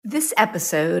This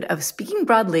episode of Speaking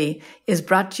Broadly is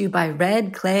brought to you by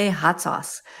Red Clay Hot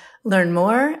Sauce. Learn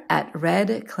more at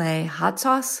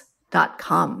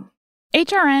redclayhotsauce.com.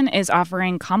 HRN is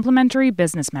offering complimentary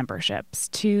business memberships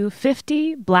to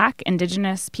 50 Black,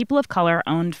 Indigenous, people of color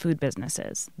owned food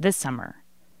businesses this summer.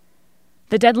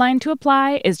 The deadline to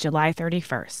apply is July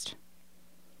 31st.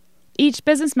 Each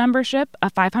business membership,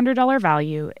 a $500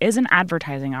 value, is an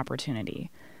advertising opportunity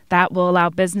that will allow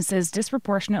businesses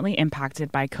disproportionately impacted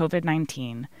by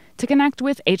COVID-19 to connect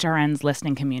with HRN's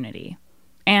listening community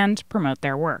and promote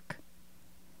their work.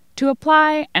 To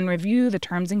apply and review the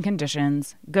terms and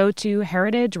conditions, go to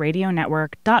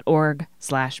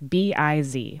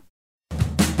heritageradionetwork.org/BIZ.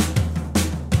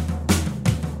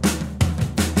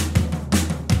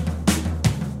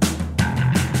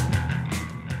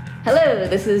 Hello,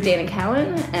 this is Dana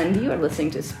Cowan, and you are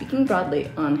listening to Speaking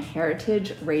Broadly on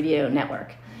Heritage Radio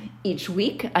Network. Each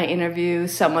week, I interview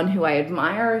someone who I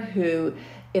admire, who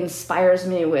inspires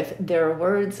me with their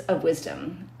words of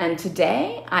wisdom. And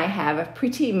today, I have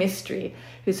Preeti Mistry,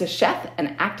 who's a chef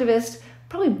and activist,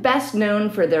 probably best known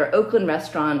for their Oakland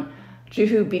restaurant,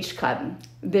 Juhu Beach Club.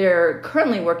 They're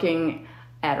currently working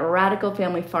at Radical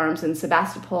Family Farms in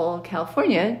Sebastopol,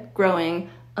 California,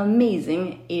 growing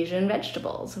amazing Asian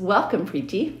vegetables. Welcome,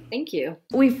 Preeti. Thank you.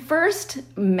 We first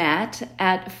met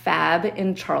at FAB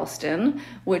in Charleston,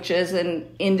 which is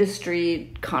an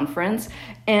industry conference,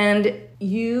 and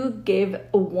you gave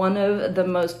one of the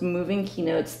most moving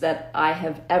keynotes that I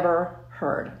have ever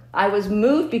heard. I was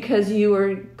moved because you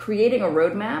were creating a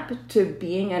roadmap to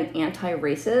being an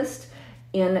anti-racist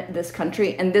in this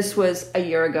country, and this was a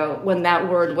year ago when that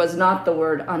word was not the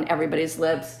word on everybody's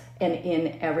lips and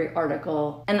in every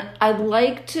article. And I'd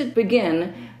like to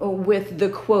begin with the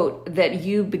quote that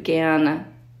you began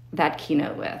that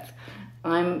keynote with.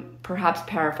 I'm perhaps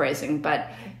paraphrasing, but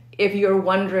if you're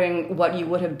wondering what you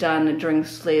would have done during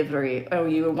slavery, or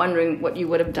you were wondering what you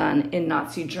would have done in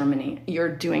Nazi Germany,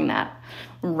 you're doing that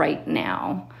right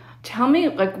now. Tell me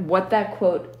what that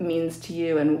quote means to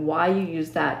you and why you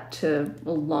use that to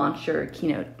launch your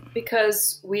keynote.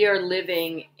 Because we are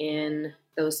living in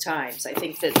those times. I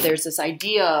think that there's this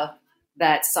idea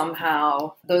that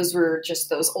somehow those were just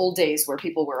those old days where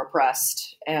people were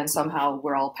oppressed, and somehow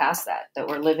we're all past that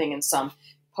we're living in some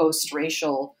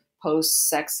post-racial,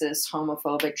 post-sexist,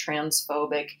 homophobic,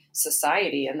 transphobic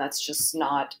society, and that's just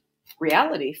not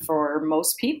reality for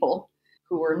most people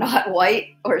who are not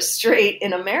white or straight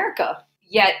in America.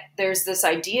 Yet there's this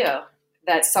idea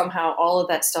that somehow all of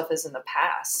that stuff is in the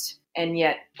past. And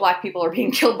yet Black people are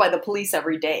being killed by the police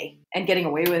every day and getting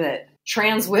away with it.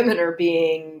 Trans women are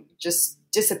being just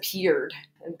disappeared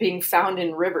and being found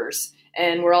in rivers.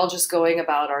 And we're all just going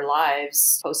about our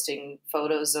lives, posting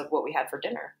photos of what we had for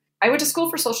dinner. I went to school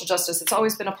for social justice. It's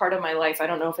always been a part of my life. I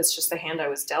don't know if it's just the hand I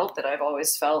was dealt, that I've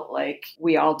always felt like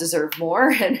we all deserve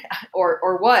more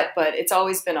or what, but it's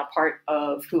always been a part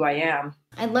of who I am.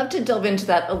 I'd love to delve into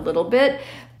that a little bit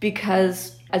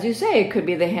because, as you say, it could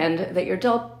be the hand that you're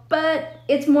dealt. But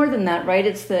it's more than that, right?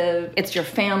 It's your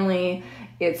family,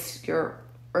 it's your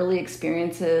early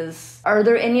experiences. Are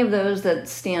there any of those that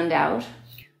stand out?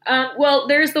 Well,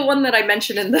 there's the one that I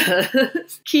mentioned in the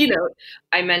keynote.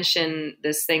 I mentioned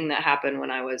this thing that happened when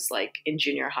I was in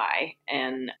junior high,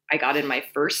 and I got in my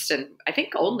first and I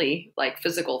think only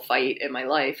physical fight in my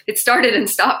life. It started and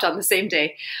stopped on the same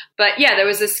day. But yeah, there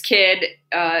was this kid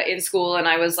in school, and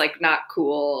I was not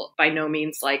cool, by no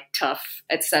means tough,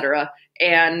 etc.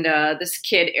 And this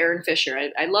kid, Aaron Fisher,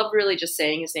 I love really just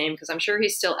saying his name because I'm sure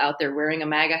he's still out there wearing a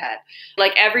MAGA hat.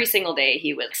 Every single day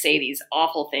he would say these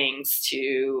awful things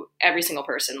to every single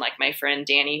person. Like my friend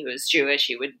Danny, who is Jewish,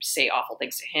 he would say awful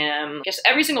things to him. Just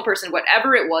every single person,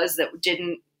 whatever it was that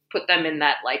didn't put them in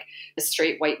that a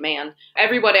straight white man.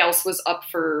 Everyone else was up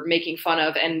for making fun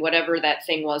of, and whatever that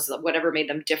thing was, whatever made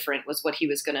them different was what he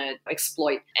was going to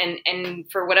exploit. And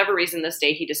for whatever reason, this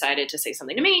day he decided to say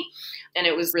something to me, and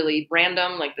it was really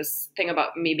random, this thing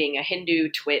about me being a Hindu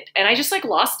twit, and I just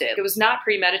lost it. It was not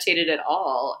premeditated at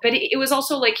all, but it was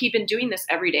also he'd been doing this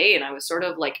every day, and I was sort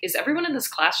of is everyone in this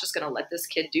class just going to let this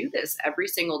kid do this every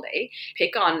single day,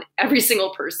 pick on every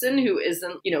single person who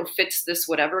isn't, fits this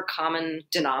whatever common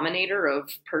denominator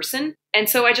of person? And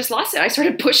so I just lost it. I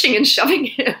started pushing and shoving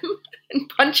him and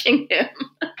punching him.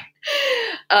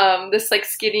 This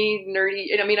skinny,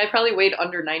 nerdy, I probably weighed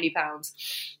under 90 pounds.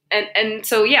 And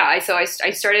so, yeah, I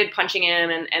started punching him,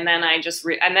 and then I just,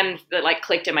 and then it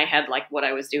clicked in my head, what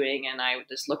I was doing. And I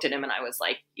just looked at him and I was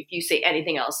like, if you say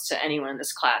anything else to anyone in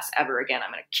this class ever again,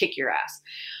 I'm going to kick your ass.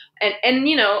 And,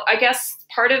 you know, I guess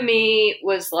part of me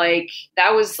was like,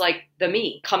 that was like the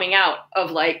me coming out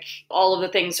of like all of the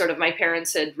things sort of my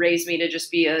parents had raised me to just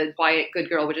be a quiet, good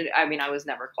girl, which I mean, I was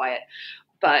never quiet.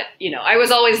 But, you know, I was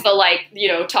always the like, you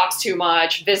know, talks too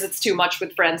much, visits too much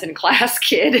with friends in class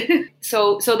kid.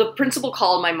 So the principal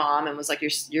called my mom and was like,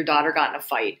 your daughter got in a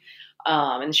fight.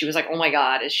 And she was like, oh my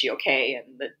God, is she okay?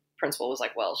 And the principal was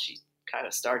like, well, she kind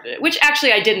of started it, which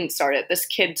actually I didn't start it. This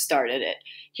kid started it.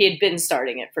 He had been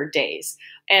starting it for days.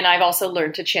 And I've also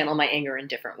learned to channel my anger in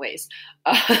different ways.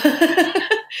 But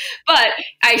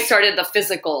I started the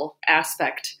physical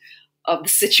aspect of the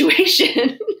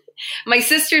situation. My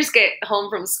sisters get home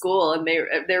from school and they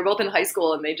were both in high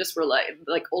school and they just were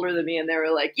like older than me. And they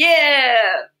were like, yeah,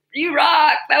 you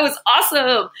rock. That was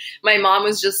awesome. My mom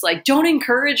was just like, don't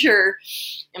encourage her.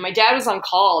 And my dad was on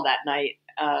call that night.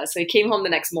 So he came home the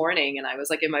next morning and I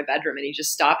was like in my bedroom and he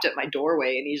just stopped at my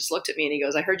doorway and he just looked at me and he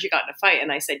goes, I heard you got in a fight.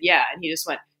 And I said, yeah. And he just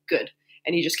went, good.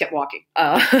 And he just kept walking.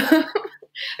 I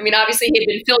mean, obviously he had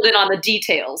been filled in on the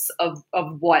details of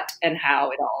what and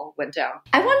how it all went down.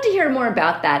 I wanted to hear more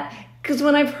about that because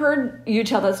when I've heard you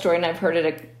tell that story and I've heard it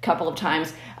a couple of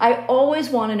times, I always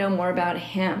want to know more about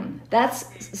him.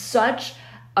 That's such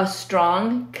a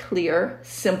strong, clear,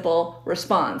 simple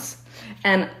response.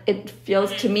 And it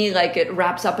feels to me like it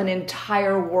wraps up an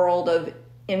entire world of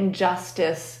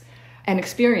injustice and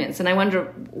experience. And I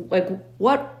wonder, like,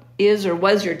 what is or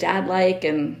was your dad like,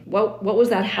 and what was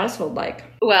that household like?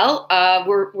 Well,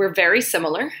 we're very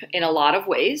similar in a lot of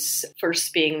ways.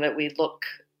 First being that we look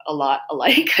a lot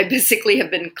alike. I basically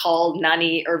have been called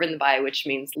Nani Irvindbai, which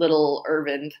means little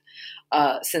Irvind,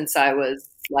 since I was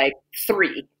like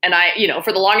 3. And I, you know,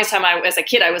 for the longest time as a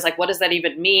kid, I was like, what does that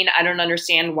even mean? I don't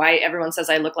understand why everyone says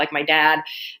I look like my dad.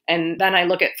 And then I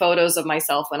look at photos of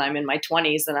myself when I'm in my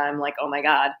 20s and I'm like, oh my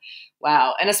God,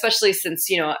 wow. And especially since,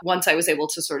 you know, once I was able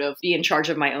to sort of be in charge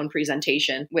of my own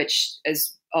presentation, which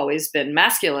has always been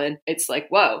masculine, it's like,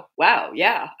 whoa, wow,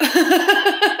 yeah.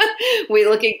 We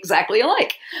look exactly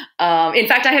alike. In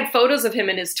fact, I had photos of him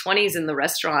in his 20s in the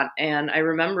restaurant. And I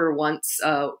remember once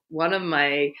one of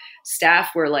my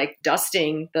staff were like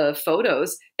dusting the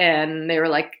photos and they were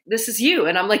like, this is you.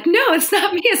 And I'm like, no, it's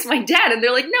not me. It's my dad. And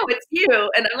they're like, no, it's you.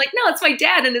 And I'm like, no, it's my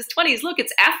dad in his 20s. Look,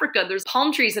 it's Africa. There's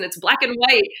palm trees and it's black and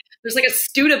white. There's like a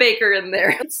Studebaker in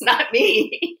there. It's not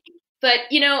me. But,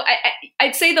 you know,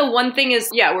 I'd say the one thing is,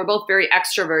 yeah, we're both very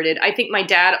extroverted. I think my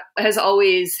dad has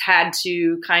always had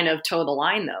to kind of toe the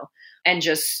line, though, and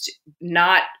just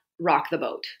not rock the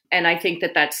boat. And I think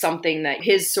that that's something that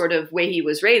his sort of way he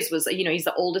was raised was, you know, he's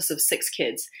the oldest of 6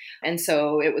 kids. And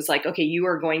so it was like, okay, you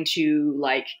are going to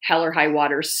like hell or high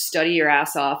water, study your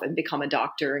ass off and become a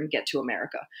doctor and get to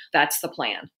America. That's the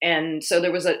plan. And so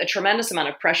there was a tremendous amount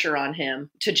of pressure on him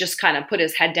to just kind of put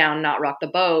his head down, not rock the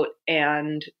boat,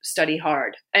 and study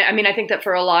hard. I mean, I think that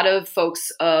for a lot of folks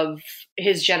of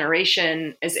his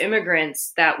generation as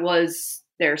immigrants, that was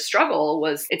their struggle.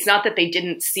 Was it's not that they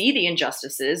didn't see the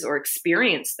injustices or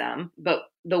experience them, but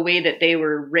the way that they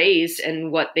were raised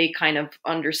and what they kind of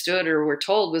understood or were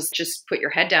told was just put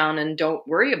your head down and don't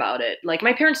worry about it. Like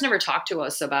my parents never talked to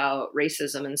us about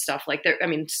racism and stuff like that. I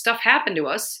mean, stuff happened to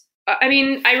us. I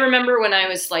mean, I remember when I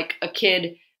was like a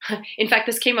kid. In fact,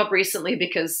 this came up recently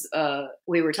because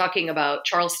we were talking about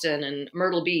Charleston and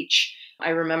Myrtle Beach. I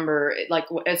remember like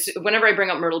whenever I bring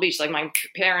up Myrtle Beach, like my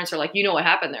parents are like, you know what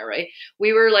happened there, right?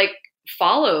 We were like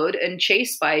followed and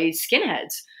chased by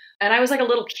skinheads. And I was like a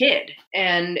little kid.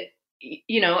 And,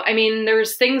 you know, I mean,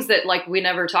 there's things that like we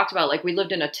never talked about. Like we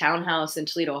lived in a townhouse in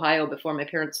Toledo, Ohio before my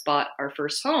parents bought our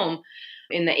first home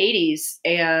in the 80s.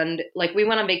 And like we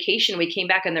went on vacation, we came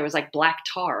back and there was like black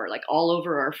tar like all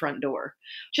over our front door.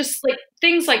 Just like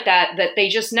things like that they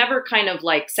just never kind of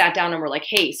like sat down and were like,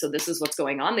 hey, so this is what's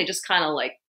going on. They just kind of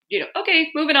like, you know, okay,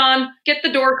 moving on, get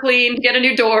the door cleaned, get a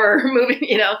new door, moving,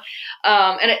 you know.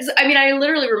 And I mean, I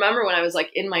literally remember when I was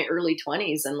like in my early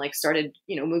 20s and like started,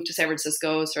 you know, moved to San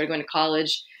Francisco, started going to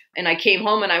college. And I came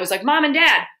home and I was like, Mom and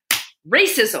Dad,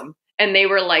 racism. And they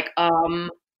were like,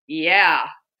 yeah.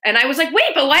 And I was like,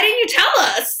 wait, but why didn't you tell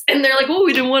us? And they're like, well,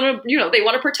 we didn't want to, you know, they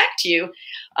want to protect you.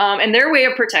 And their way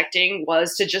of protecting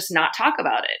was to just not talk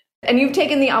about it. And you've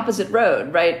taken the opposite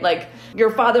road, right? Like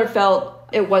your father felt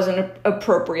it wasn't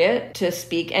appropriate to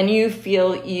speak, and you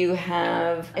feel you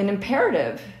have an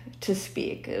imperative to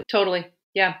speak. Totally.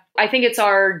 Yeah. I think it's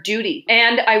our duty.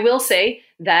 And I will say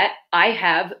that I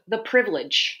have the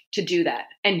privilege to do that.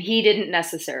 And he didn't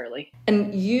necessarily.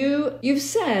 And you've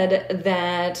said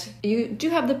that you do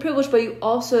have the privilege, but you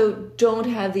also don't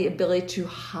have the ability to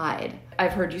hide.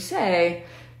 I've heard you say,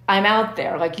 I'm out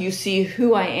there. Like you see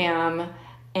who I am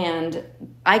And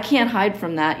I can't hide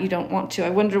from that. You don't want to. I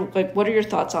wonder, like, what are your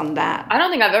thoughts on that? I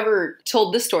don't think I've ever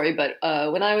told this story, but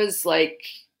when I was like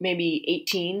maybe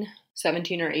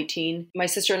 17 or 18, my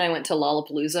sister and I went to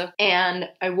Lollapalooza, and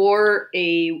I wore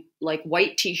a like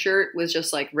white t-shirt with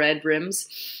just like red rims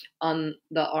on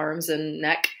the arms and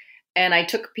neck. And I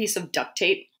took a piece of duct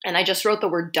tape and I just wrote the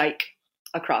word dyke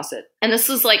across it. And this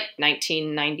was like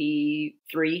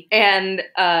 1993. And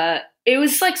it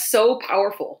was like so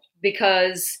powerful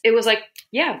because it was like,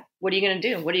 yeah, what are you going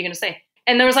to do? What are you going to say?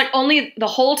 And there was like only the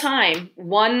whole time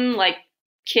one like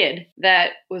kid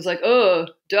that was like, oh,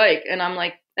 dyke. And I'm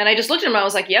like, and I just looked at him. I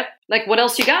was like, yep. Like, what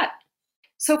else you got?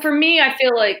 So for me, I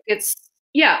feel like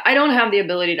I don't have the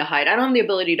ability to hide. I don't have the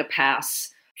ability to pass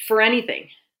for anything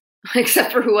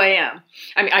except for who I am.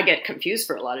 I mean, I get confused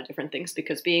for a lot of different things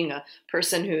because being a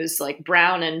person who's like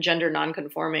brown and gender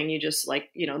nonconforming, you just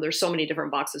like, there's so many different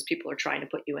boxes people are trying to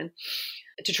put you in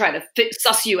to try to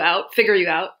suss you out, figure you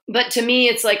out. But to me,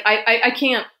 it's like, I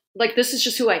can't, like, this is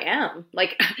just who I am.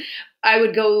 Like, I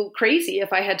would go crazy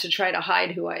if I had to try to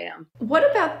hide who I am. What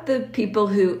about the people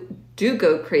who do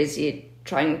go crazy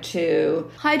trying to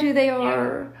hide who they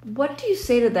are? What do you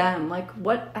say to them? Like,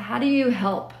 how do you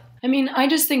help? I mean, I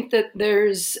just think that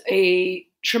there's a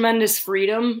tremendous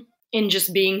freedom in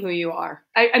just being who you are.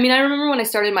 I mean, I remember when I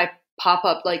started my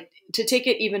pop-up, like, to take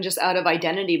it even just out of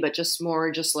identity, but just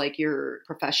more just like your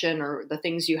profession or the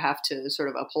things you have to sort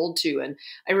of uphold to. And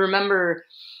I remember,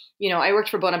 I worked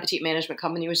for Bon Appetit Management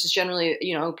Company, which is generally,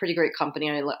 a pretty great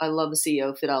company. I love the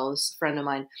CEO, Fidel is a friend of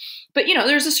mine. But,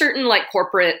 there's a certain like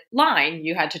corporate line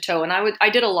you had to toe. And I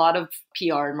did a lot of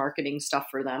PR and marketing stuff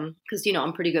for them because,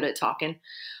 I'm pretty good at talking.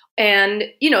 And,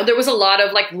 there was a lot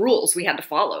of like rules we had to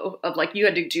follow of like, you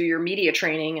had to do your media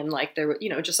training and like there were,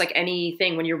 just like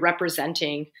anything when you're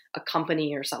representing a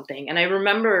company or something. And I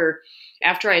remember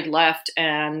after I'd left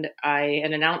and I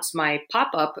had announced my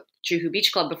pop-up, Juhu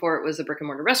Beach Club, before it was a brick and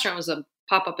mortar restaurant, it was a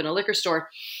pop-up in a liquor store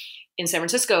in San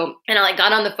Francisco. And I like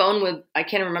got on the phone with, I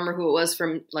can't remember who it was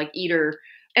from like Eater.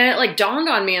 And it like dawned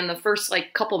on me in the first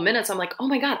like couple minutes, I'm like, oh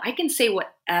my God, I can say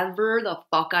whatever the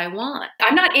fuck I want.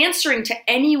 I'm not answering to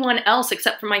anyone else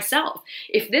except for myself.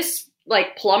 If this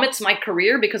like plummets my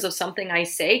career because of something I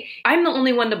say, I'm the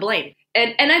only one to blame.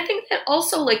 And I think that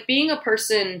also like being a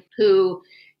person who,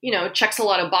 checks a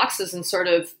lot of boxes and sort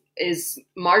of is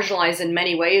marginalized in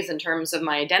many ways in terms of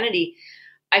my identity,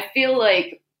 I feel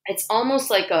like it's almost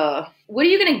like what are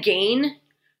you going to gain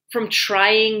from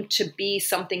trying to be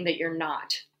something that you're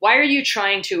not? Why are you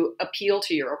trying to appeal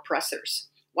to your oppressors?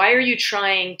 Why are you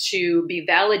trying to be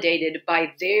validated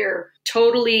by their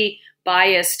totally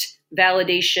biased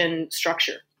validation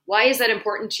structure? Why is that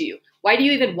important to you? Why do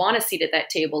you even want a seat at that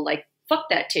table? Like, fuck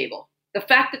that table. The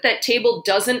fact that that table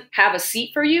doesn't have a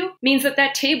seat for you means that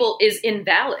that table is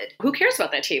invalid. Who cares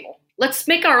about that table? Let's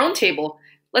make our own table.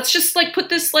 Let's just like put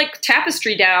this like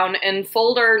tapestry down and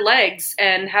fold our legs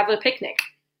and have a picnic.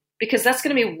 Because that's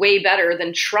going to be way better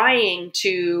than trying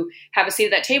to have a seat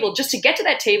at that table just to get to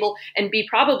that table and be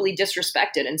probably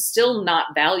disrespected and still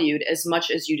not valued as much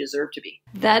as you deserve to be.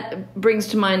 That brings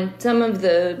to mind some of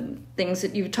the things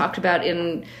that you've talked about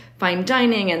in fine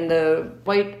dining and the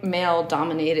white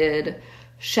male-dominated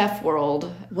chef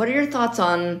world. What are your thoughts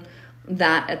on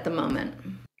that at the moment?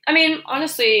 I mean,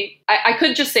 honestly, I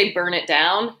could just say burn it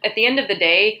down. At the end of the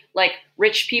day, like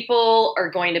rich people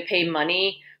are going to pay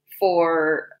money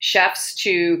for chefs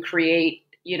to create,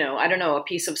 a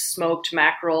piece of smoked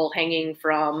mackerel hanging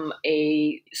from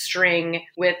a string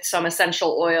with some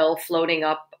essential oil floating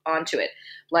up onto it.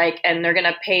 And they're going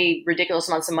to pay ridiculous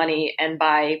amounts of money and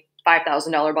buy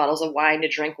 $5,000 bottles of wine to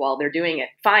drink while they're doing it.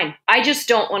 Fine. I just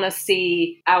don't want to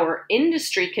see our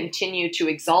industry continue to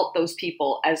exalt those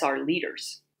people as our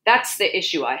leaders. That's the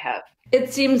issue I have.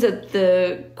 It seems that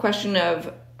the question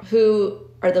of who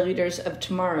are the leaders of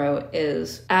tomorrow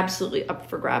is absolutely up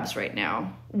for grabs right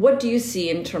now. What do you see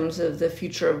in terms of the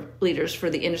future of leaders for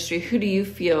the industry? Who do you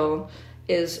feel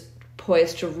is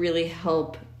poised to really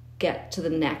help get to the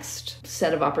next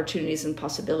set of opportunities and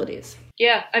possibilities?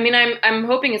 Yeah, I mean, I'm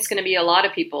hoping it's going to be a lot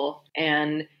of people,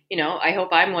 and I hope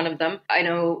I'm one of them. I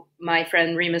know my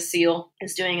friend Rima Seal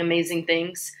is doing amazing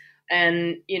things.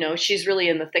 And, she's really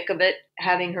in the thick of it,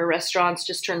 having her restaurants,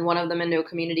 just turn one of them into a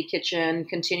community kitchen,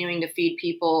 continuing to feed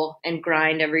people and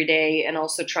grind every day, and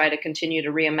also try to continue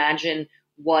to reimagine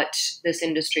what this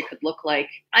industry could look like.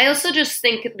 I also just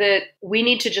think that we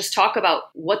need to just talk about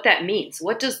what that means.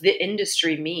 What does the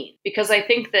industry mean? Because I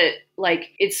think that,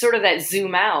 it's sort of that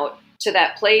zoom out to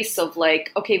that place of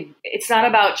okay, it's not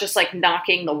about just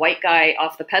knocking the white guy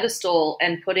off the pedestal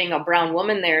and putting a brown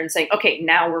woman there and saying, okay,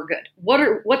 now we're good.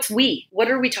 What's we? What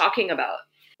are we talking about?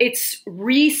 it's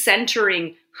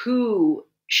recentering who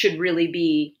should really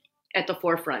be at the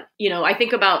forefront. I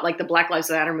think about like the Black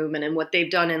Lives Matter movement and what they've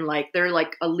done in they're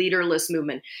like a leaderless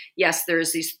movement. Yes,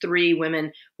 there's these 3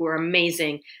 women who are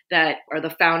amazing that are the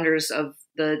founders of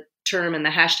the term and the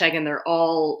hashtag, and they're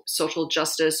all social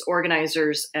justice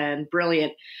organizers and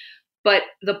brilliant. But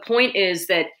the point is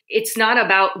that it's not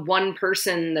about one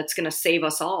person that's going to save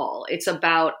us all. It's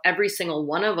about every single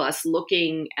one of us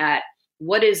looking at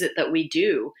what is it that we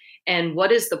do and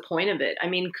what is the point of it. I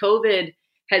mean, COVID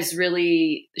has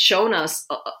really shown us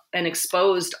and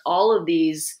exposed all of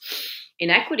these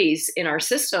inequities in our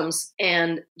systems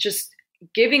and just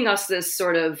giving us this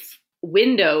sort of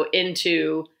window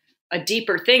into a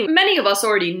deeper thing. Many of us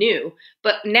already knew,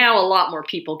 but now a lot more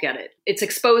people get it. It's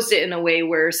exposed it in a way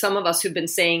where some of us who've been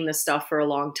saying this stuff for a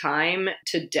long time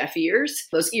to deaf ears,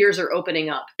 those ears are opening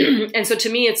up. And so to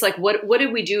me, it's like, what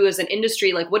did we do as an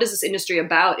industry? Like, what is this industry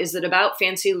about? Is it about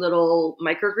fancy little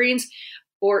microgreens?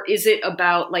 Or is it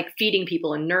about like feeding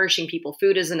people and nourishing people?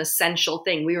 Food is an essential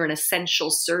thing. We are an essential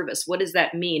service. What does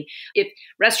that mean? If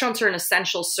restaurants are an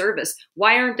essential service,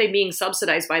 why aren't they being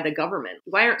subsidized by the government?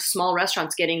 Why aren't small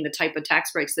restaurants getting the type of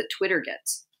tax breaks that Twitter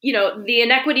gets? The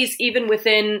inequities even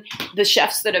within the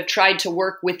chefs that have tried to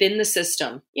work within the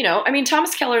system.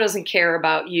 Thomas Keller doesn't care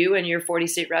about you and your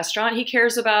 40-seat restaurant. He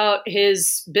cares about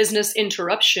his business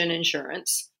interruption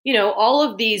insurance. All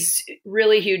of these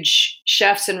really huge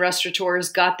chefs and restaurateurs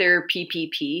got their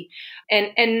PPP, and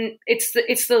it's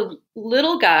the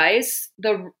little guys,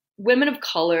 the women of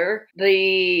color,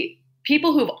 the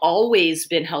people who've always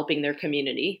been helping their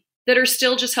community that are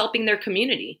still just helping their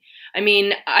community. I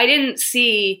mean, I didn't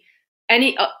see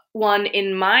anyone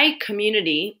in my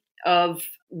community of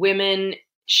women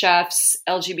chefs,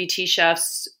 LGBT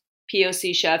chefs,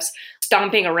 POC chefs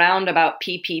stomping around about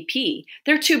PPP.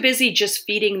 They're too busy just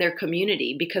feeding their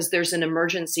community because there's an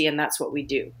emergency and that's what we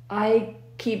do. I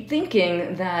keep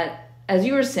thinking that, as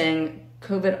you were saying,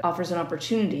 COVID offers an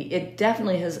opportunity. It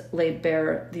definitely has laid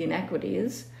bare the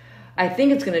inequities. I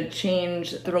think it's going to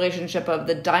change the relationship of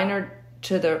the diner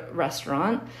to the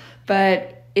restaurant,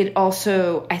 but it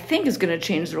also, I think, is going to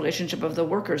change the relationship of the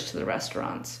workers to the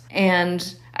restaurants.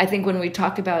 And I think when we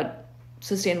talk about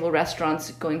sustainable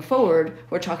restaurants going forward,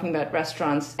 we're talking about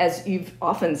restaurants, as you've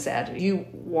often said, you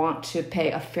want to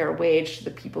pay a fair wage to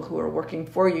the people who are working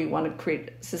for you. You want to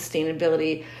create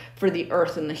sustainability for the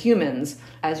earth and the humans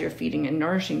as you're feeding and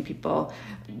nourishing people.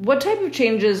 What type of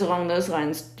changes along those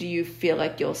lines do you feel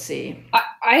like you'll see?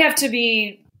 I have to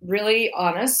be really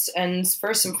honest and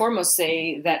first and foremost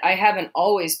say that I haven't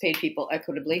always paid people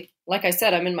equitably. Like I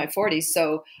said, I'm in my 40s,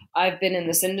 so I've been in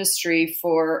this industry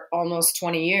for almost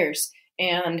 20 years.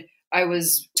 And I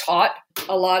was taught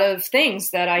a lot of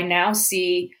things that I now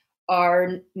see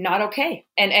are not okay.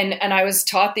 And I was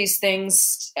taught these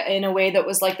things in a way that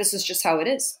was like, this is just how it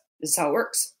is. This is how it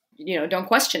works. Don't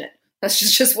question it. That's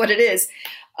just what it is.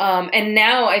 And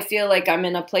now I feel like I'm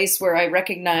in a place where I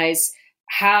recognize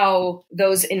how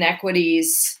those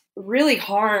inequities really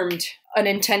harmed an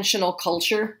intentional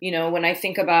culture. When I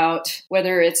think about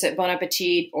whether it's at Bon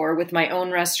Appetit or with my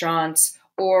own restaurants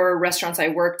or restaurants I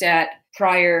worked at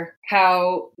prior,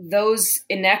 how those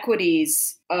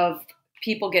inequities of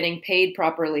people getting paid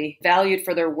properly, valued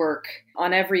for their work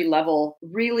on every level,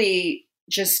 really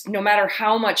just, no matter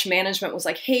how much management was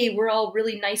like, hey, we're all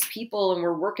really nice people and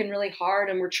we're working really hard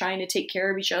and we're trying to take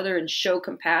care of each other and show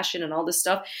compassion and all this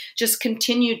stuff, just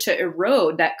continued to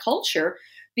erode that culture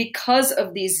because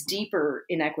of these deeper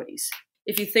inequities.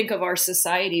 If you think of our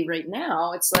society right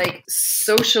now, it's like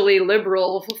socially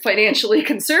liberal, financially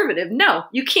conservative. No,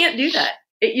 you can't do that.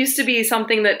 It used to be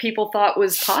something that people thought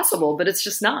was possible, but it's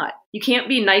just not. You can't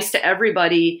be nice to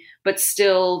everybody, but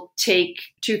still take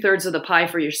 2/3 of the pie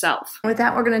for yourself. With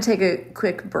that, we're going to take a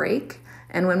quick break.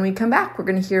 And when we come back, we're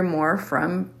going to hear more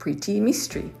from Preeti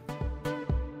Mistry.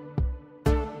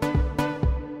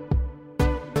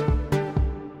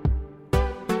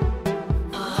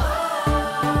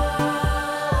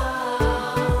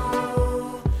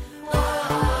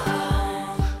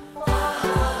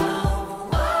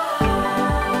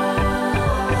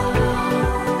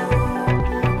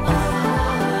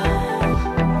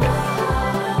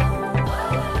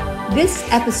 This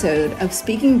episode of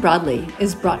Speaking Broadly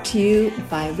is brought to you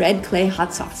by Red Clay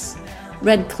Hot Sauce.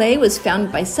 Red Clay was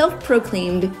founded by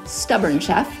self-proclaimed stubborn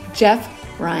chef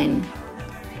Jeff Ryan.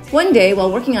 One day,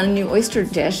 while working on a new oyster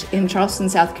dish in Charleston,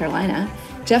 South Carolina,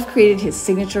 Jeff created his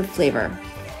signature flavor.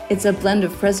 It's a blend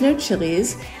of Fresno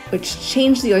chilies, which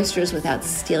changed the oysters without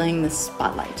stealing the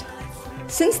spotlight.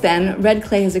 Since then, Red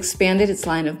Clay has expanded its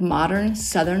line of modern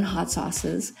Southern hot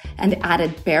sauces and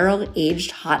added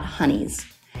barrel-aged hot honeys.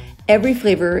 Every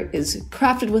flavor is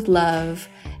crafted with love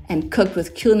and cooked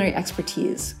with culinary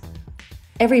expertise.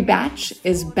 Every batch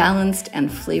is balanced and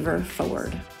flavor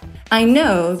forward. I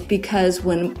know because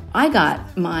when I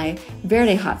got my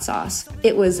Verde hot sauce,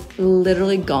 it was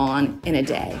literally gone in a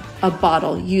day. A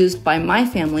bottle used by my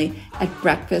family at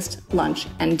breakfast, lunch,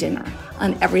 and dinner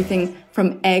on everything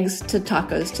from eggs to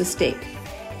tacos to steak.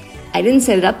 I didn't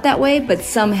set it up that way, but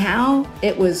somehow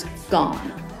it was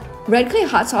gone. Red Clay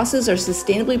hot sauces are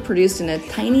sustainably produced in a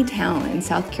tiny town in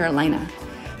South Carolina.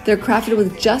 They're crafted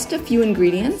with just a few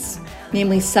ingredients,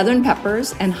 namely southern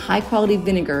peppers and high-quality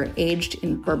vinegar aged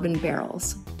in bourbon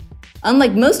barrels.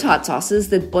 Unlike most hot sauces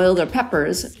that boil their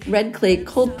peppers, Red Clay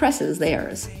cold presses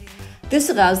theirs.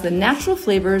 This allows the natural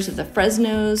flavors of the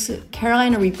Fresnos,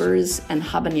 Carolina Reapers, and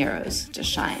habaneros to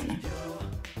shine.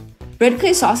 Red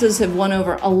Clay sauces have won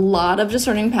over a lot of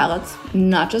discerning palates,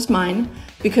 not just mine,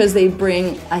 because they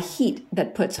bring a heat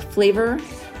that puts flavor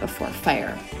before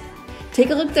fire. Take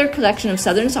a look at their collection of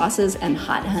southern sauces and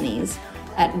hot honeys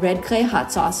at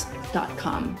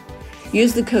redclayhotsauce.com.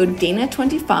 Use the code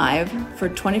DANA25 for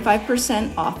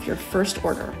 25% off your first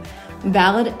order.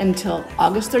 Valid until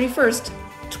August 31st,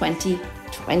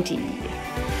 2020.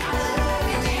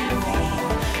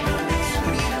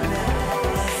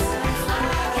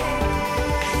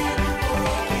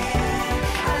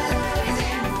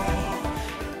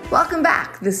 Welcome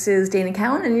back. This is Dana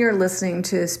Cowan, and you're listening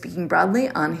to Speaking Broadly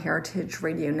on Heritage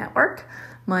Radio Network.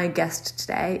 My guest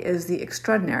today is the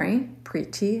extraordinary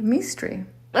Preeti Mistry.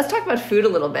 Let's talk about food a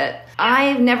little bit.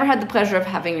 I've never had the pleasure of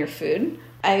having your food.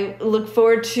 I look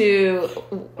forward to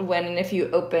when and if you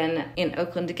open in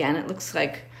Oakland again. It looks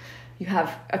like you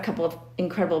have a couple of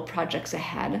incredible projects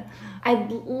ahead. I'd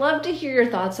love to hear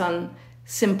your thoughts on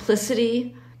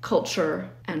simplicity, culture,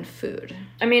 and food.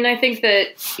 I mean, I think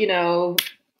that,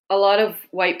 a lot of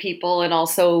white people and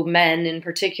also men in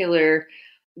particular,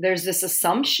 there's this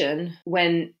assumption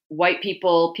when white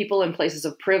people in places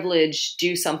of privilege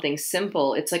do something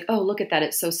simple, it's like, oh, look at that.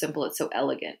 It's so simple. It's so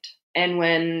elegant. And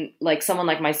when someone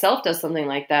like myself does something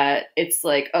like that, it's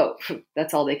like, oh,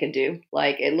 that's all they can do.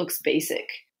 It looks basic.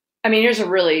 I mean, here's a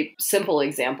really simple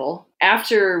example.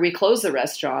 After we closed the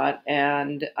restaurant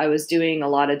and I was doing a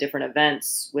lot of different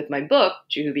events with my book,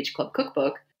 Juhu Beach Club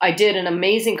Cookbook, I did an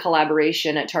amazing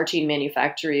collaboration at Tartine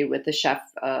Manufactory with the chef,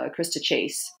 Krista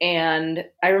Chase. And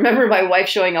I remember my wife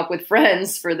showing up with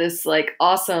friends for this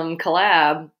awesome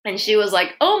collab. And she was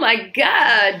like, oh my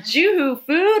God, Juhu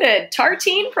food at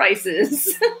Tartine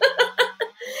prices.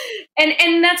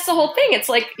 And that's the whole thing. It's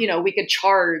we could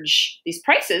charge these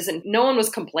prices and no one was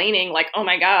complaining oh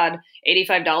my God,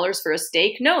 $85 for a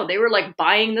steak. No, they were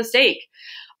buying the steak.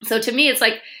 So to me, it's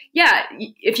yeah,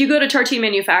 if you go to Tartine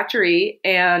Manufactory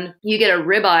and you get a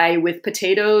ribeye with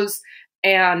potatoes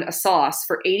and a sauce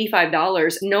for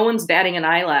 $85, no one's batting an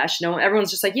eyelash. No,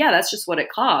 everyone's just yeah, that's just what it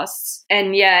costs.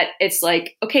 And yet it's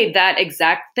okay, that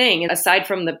exact thing, aside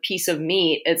from the piece of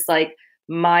meat, it's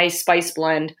my spice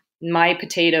blend, my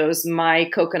potatoes, my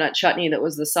coconut chutney that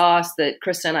was the sauce that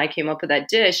Krista and I came up with that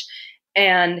dish.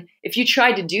 And if you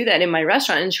tried to do that in my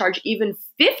restaurant and charge even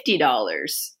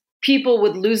 $50, people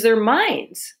would lose their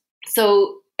minds.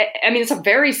 So, I mean, it's a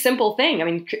very simple thing. I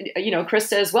mean,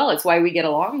 Krista as well. It's why we get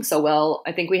along so well.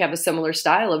 I think we have a similar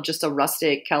style of just a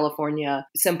rustic California,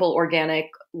 simple,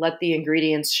 organic, let the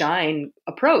ingredients shine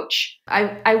approach.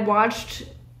 I watched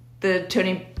the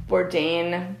Tony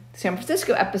Bourdain San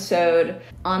Francisco episode.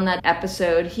 On that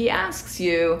episode, he asks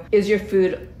you, is your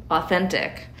food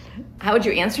authentic? How would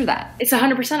you answer that? It's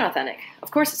 100% authentic. Of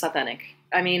course it's authentic.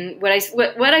 I mean, what I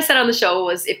said on the show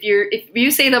was if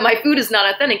you say that my food is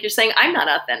not authentic, you're saying I'm not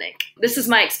authentic. This is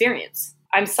my experience.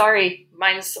 I'm sorry,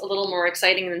 mine's a little more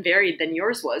exciting and varied than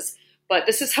yours was, but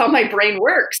this is how my brain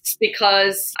works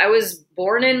because I was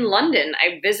born in London.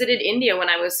 I visited India when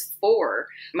I was 4.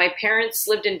 My parents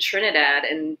lived in Trinidad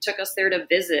and took us there to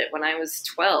visit when I was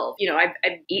 12.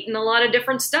 I've eaten a lot of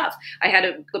different stuff. I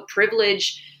had the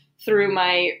privilege through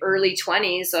my early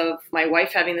 20s of my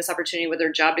wife having this opportunity with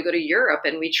her job to go to Europe,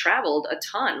 and we traveled a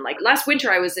ton. Last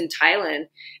winter I was in Thailand,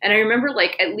 and I remember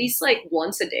at least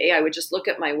once a day I would just look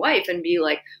at my wife and be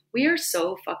like, we are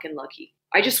so fucking lucky.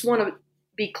 I just want to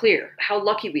be clear how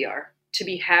lucky we are to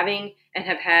be having and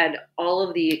have had all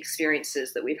of the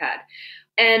experiences that we've had.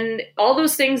 And all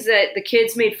those things that the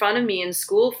kids made fun of me in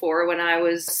school for when I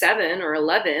was 7 or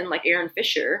 11, like Aaron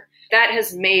Fisher, that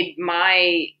has made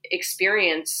my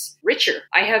experience richer.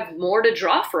 I have more to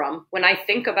draw from when I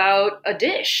think about a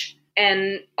dish.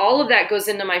 And all of that goes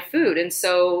into my food. And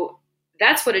so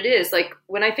that's what it is.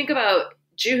 When I think about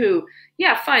Juhu,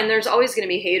 yeah, fine. There's always going to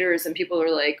be haters and people are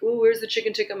like, oh, where's the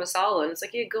chicken tikka masala? And it's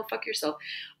like, yeah, go fuck yourself.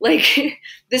 Like,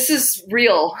 this is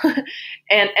real.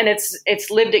 and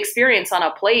it's lived experience on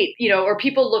a plate, or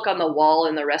people look on the wall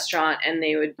in the restaurant and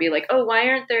they would be like, oh, why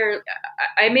aren't there,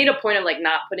 I made a point of like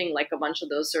not putting like a bunch of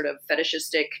those sort of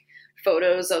fetishistic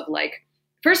photos of like,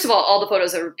 first of all the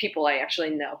photos are people I actually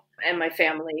know and my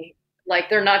family. Like,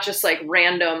 they're not just like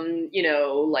random,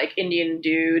 like Indian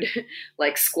dude,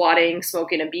 like squatting,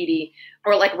 smoking a beedi,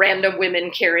 or like random women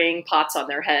carrying pots on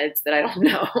their heads that I don't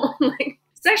know. Like,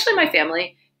 it's actually my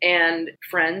family and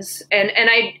friends. And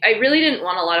I really didn't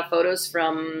want a lot of photos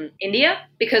from India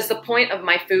because the point of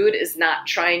my food is not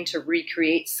trying to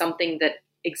recreate something that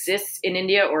exists in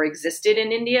India or existed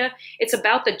in India. It's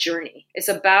about the journey. It's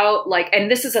about like, and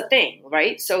this is a thing,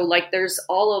 right? So like, there's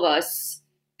all of us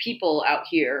people out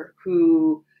here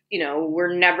who,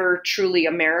 were never truly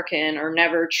American or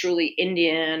never truly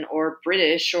Indian or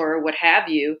British or what have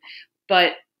you.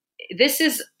 But this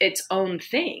is its own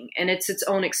thing and it's its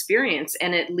own experience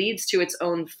and it leads to its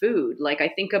own food. Like I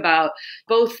think about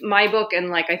both my book and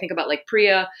like I think about like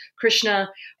Priya Krishna.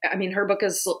 I mean, her book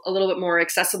is a little bit more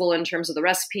accessible in terms of the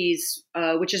recipes,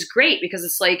 which is great because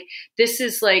it's like, this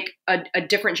is like a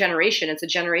different generation. It's a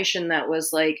generation that was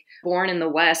like born in the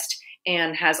West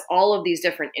and has all of these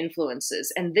different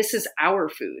influences. And this is our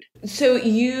food. So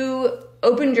you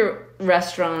opened your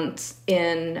restaurant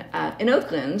in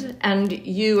Oakland, and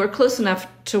you are close enough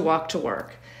to walk to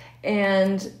work.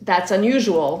 And that's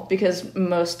unusual because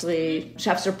mostly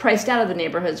chefs are priced out of the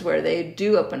neighborhoods where they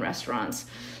do open restaurants,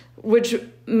 which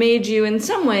made you in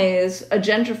some ways a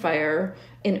gentrifier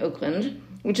in Oakland,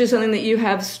 which is something that you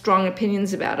have strong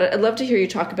opinions about. I'd love to hear you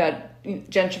talk about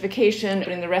gentrification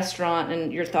in the restaurant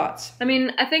and your thoughts. I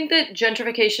mean, I think that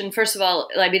gentrification, first of all,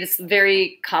 I mean, it's a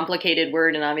very complicated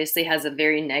word and obviously has a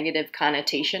very negative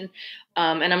connotation.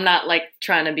 And I'm not like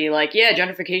trying to be like, yeah,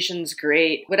 gentrification's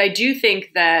great. But I do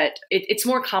think that it's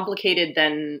more complicated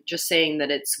than just saying that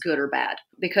it's good or bad.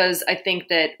 Because I think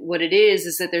that what it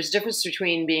is that there's a difference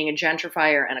between being a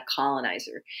gentrifier and a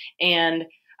colonizer. And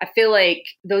I feel like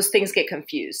those things get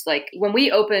confused. Like when we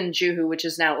opened Juhu, which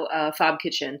is now Fob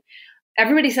Kitchen,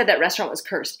 everybody said that restaurant was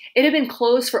cursed. It had been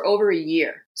closed for over a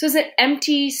year. So it's an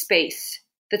empty space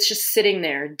that's just sitting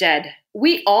there dead.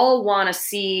 We all want to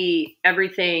see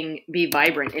everything be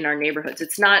vibrant in our neighborhoods.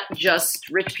 It's not just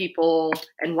rich people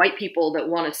and white people that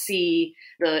want to see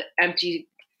the empty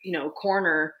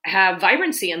corner have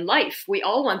vibrancy in life. We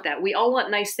all want that. We all want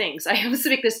nice things. I always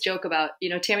make this joke about,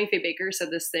 Tammy Faye Baker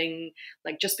said this thing,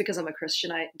 like, just because I'm a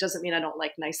Christian, doesn't mean I don't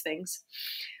like nice things.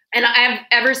 And I've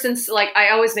ever since, like, I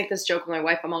always make this joke with my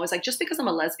wife. I'm always like, just because I'm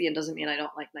a lesbian doesn't mean I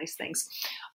don't like nice things.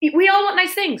 We all want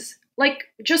nice things. Like,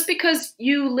 just because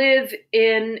you live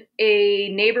in a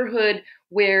neighborhood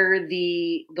where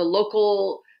the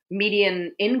local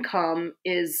median income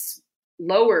is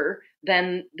lower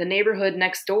than the neighborhood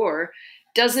next door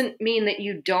doesn't mean that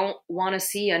you don't want to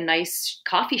see a nice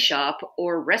coffee shop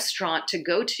or restaurant to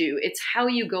go to. It's how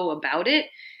you go about it.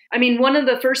 I mean, one of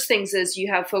the first things is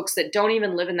you have folks that don't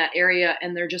even live in that area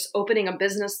and they're just opening a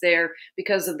business there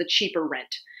because of the cheaper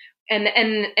rent.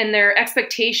 And their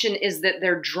expectation is that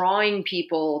they're drawing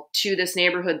people to this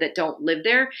neighborhood that don't live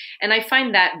there. And I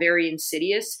find that very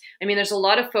insidious. I mean, there's a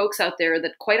lot of folks out there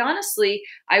that, quite honestly,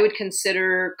 I would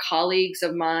consider colleagues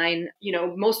of mine,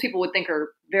 most people would think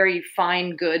are very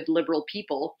fine, good, liberal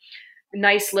people,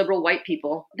 nice, liberal, white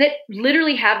people that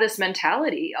literally have this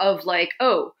mentality of like,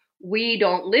 oh, we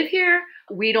don't live here.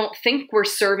 We don't think we're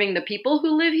serving the people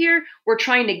who live here. We're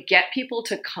trying to get people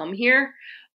to come here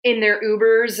in their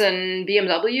Ubers and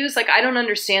BMWs. Like, I don't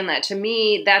understand that. To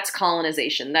me, that's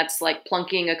colonization. That's like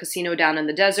plunking a casino down in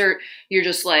the desert. You're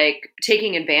just like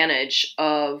taking advantage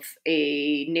of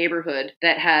a neighborhood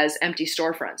that has empty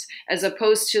storefronts, as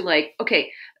opposed to like,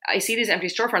 okay, I see these empty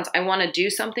storefronts. I want to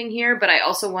do something here, but I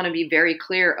also want to be very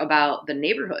clear about the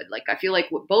neighborhood. Like, I feel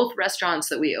like with both restaurants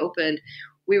that we opened,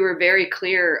 we were very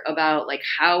clear about like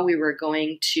how we were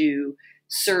going to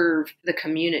serve the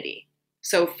community.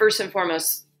 So first and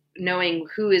foremost, knowing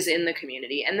who is in the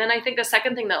community. And then I think the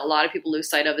second thing that a lot of people lose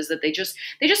sight of is that they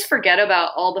just forget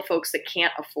about all the folks that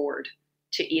can't afford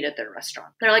to eat at their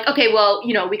restaurant. They're like, okay, well,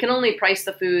 we can only price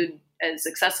the food as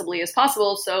accessibly as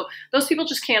possible. So those people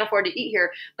just can't afford to eat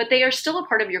here, but they are still a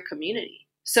part of your community.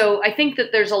 So I think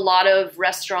that there's a lot of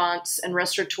restaurants and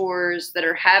restaurateurs that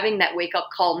are having that wake up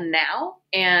call now.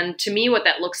 And to me, what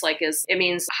that looks like is it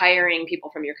means hiring people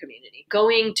from your community,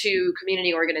 going to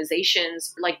community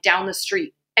organizations like down the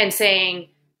street and saying,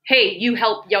 hey, you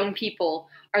help young people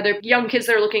Are there young kids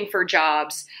that are looking for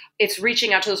jobs? It's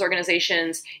reaching out to those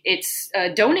organizations. It's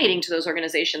donating to those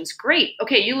organizations. Great.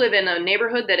 Okay, you live in a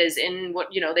neighborhood that is in what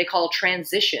they call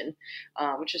transition,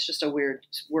 which is just a weird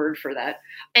word for that.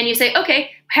 And you say,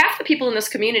 okay, half the people in this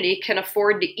community can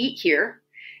afford to eat here,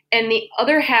 and the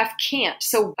other half can't.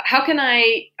 So how can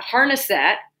I harness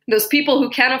that? Those people who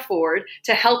can afford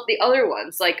to help the other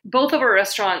ones. Like both of our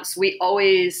restaurants, we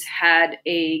always had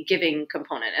a giving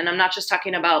component. And I'm not just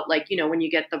talking about when you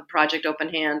get the Project Open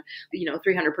Hand,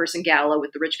 300 person gala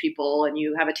with the rich people and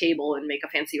you have a table and make a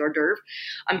fancy hors d'oeuvre.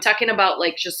 I'm talking about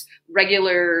just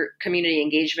regular community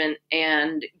engagement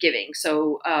and giving.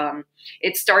 So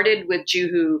it started with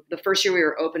Juhu. The first year we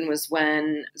were open was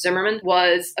when Zimmerman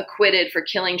was acquitted for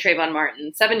killing Trayvon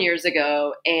Martin 7 years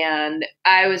ago. And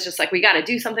I was just like, we got to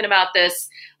do something about this.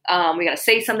 We got to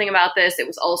say something about this. It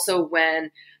was also when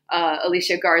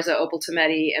Alicia Garza, Opal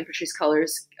Tometi, and Patrisse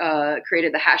Cullors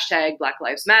created the hashtag Black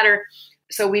Lives Matter.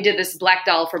 So we did this black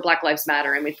doll for Black Lives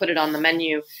Matter, and we put it on the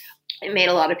menu. It made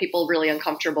a lot of people really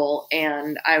uncomfortable,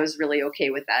 and I was really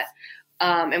okay with that.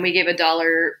 And we gave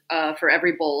 $1 for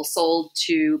every bowl sold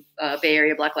to Bay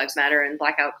Area Black Lives Matter and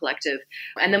Blackout Collective.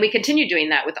 And then we continued doing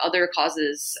that with other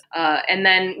causes. And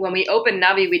then when we opened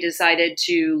Navi, we decided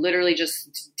to literally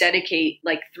just dedicate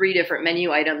 3 different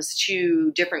menu items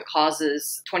to different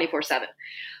causes 24/7.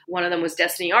 One of them was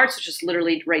Destiny Arts, which is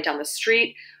literally right down the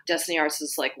street. Destiny Arts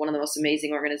is one of the most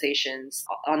amazing organizations.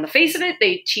 On the face of it,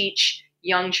 they teach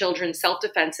young children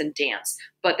self-defense and dance,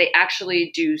 but they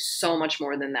actually do so much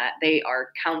more than that. They are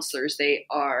counselors. They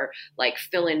are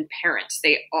fill-in parents.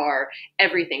 They are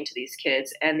everything to these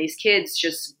kids. And these kids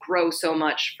just grow so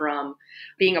much from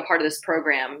being a part of this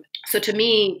program. So to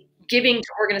me, giving to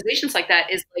organizations like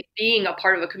that is being a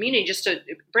part of a community. Just to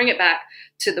bring it back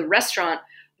to the restaurant,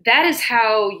 that is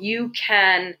how you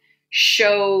can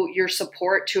show your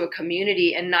support to a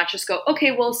community and not just go,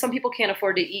 okay, well, some people can't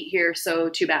afford to eat here, so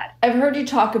too bad. I've heard you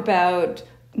talk about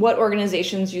what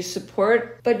organizations you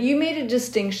support, but you made a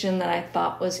distinction that I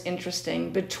thought was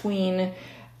interesting between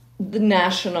the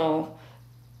national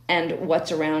and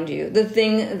what's around you. The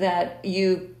thing that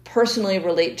you personally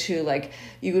relate to,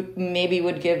 you maybe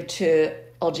would give to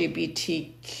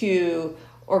LGBTQ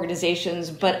organizations,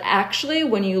 but actually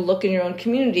when you look in your own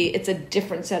community, it's a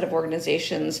different set of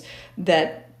organizations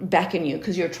that beckon you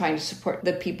because you're trying to support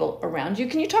the people around you.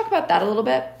 Can you talk about that a little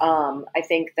bit? I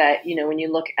think that, when you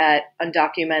look at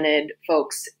undocumented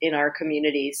folks in our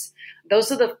communities,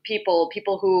 those are the people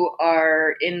who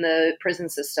are in the prison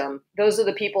system. Those are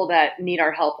the people that need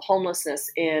our help. Homelessness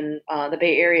in the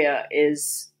Bay Area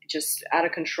is just out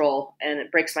of control, and it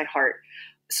breaks my heart.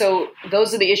 So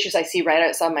those are the issues I see right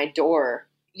outside my door.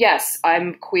 Yes,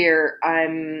 I'm queer,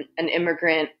 I'm an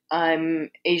immigrant, I'm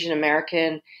Asian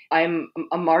American, I'm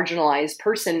a marginalized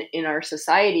person in our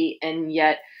society, and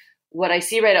yet what I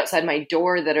see right outside my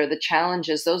door that are the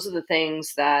challenges, those are the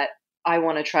things that I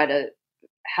want to try to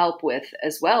help with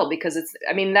as well, because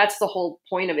that's the whole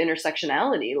point of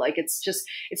intersectionality.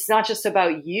 It's not just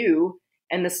about you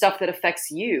and the stuff that affects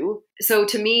you. So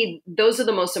to me, those are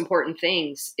the most important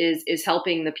things is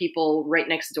helping the people right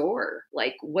next door.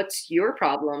 What's your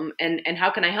problem and how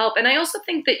can I help? And I also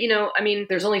think that,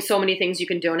 there's only so many things you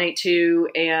can donate to,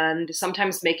 and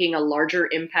sometimes making a larger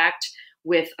impact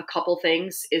with a couple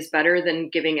things is better than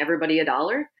giving everybody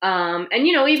 $1. And,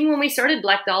 even when we started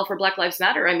Black Doll for Black Lives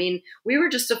Matter, we were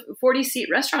just a 40-seat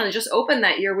restaurant that just opened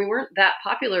that year. We weren't that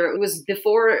popular. It was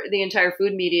before the entire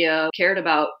food media cared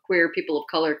about queer people of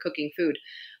color cooking food.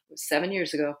 It was 7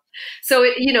 years ago. So,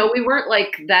 we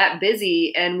weren't that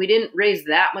busy, and we didn't raise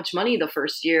that much money the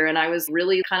first year. And I was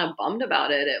really kind of bummed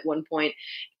about it at one point,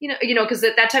 because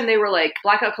at that time they were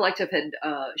Blackout Collective had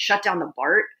shut down the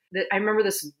BART. I remember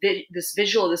this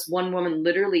visual of this one woman,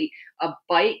 literally a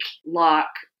bike lock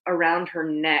around her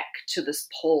neck to this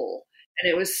pole.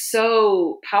 And it was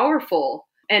so powerful.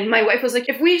 And my wife was like,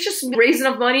 if we just raise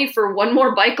enough money for one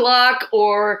more bike lock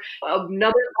or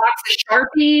another box of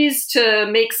Sharpies to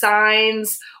make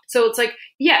signs. So it's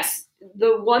yes,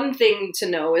 the one thing to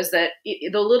know is that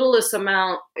the littlest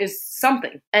amount is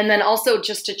something. And then also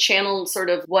just to channel sort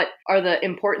of what are the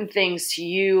important things to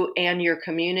you and your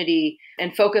community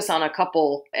and focus on a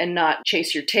couple and not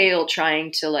chase your tail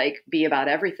trying to be about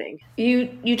everything.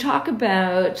 You talk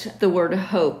about the word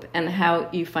hope and how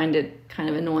you find it kind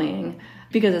of annoying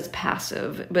because it's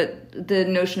passive, but the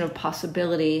notion of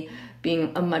possibility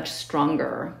being a much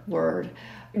stronger word.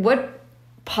 What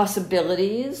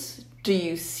possibilities do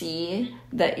you see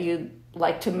that you'd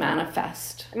like to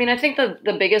manifest? I think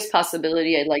the biggest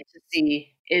possibility I'd like to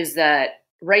see is that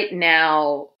right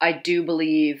now, I do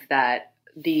believe that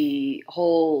the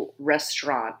whole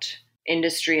restaurant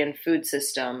industry and food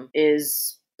system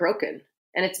is broken.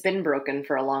 And it's been broken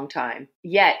for a long time.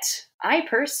 Yet, I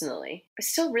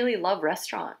still really love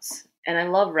restaurants. And I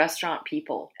love restaurant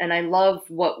people. And I love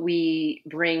what we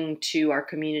bring to our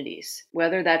communities,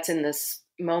 whether that's in this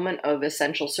moment of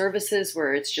essential services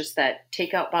where it's just that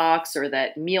takeout box or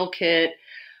that meal kit,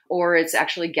 or it's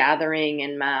actually gathering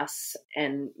in mass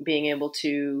and being able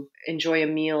to enjoy a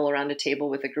meal around a table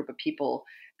with a group of people.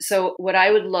 So what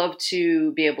I would love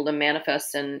to be able to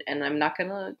manifest, and I'm not going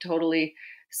to totally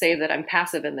say that I'm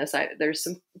passive in this. There's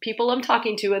some people I'm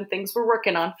talking to and things we're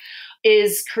working on,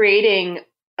 is creating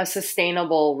a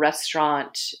sustainable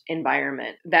restaurant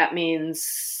environment. That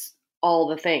means all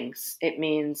the things. It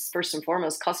means, first and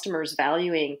foremost, customers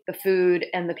valuing the food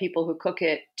and the people who cook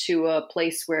it to a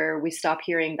place where we stop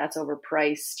hearing that's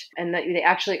overpriced, and that they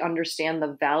actually understand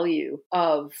the value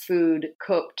of food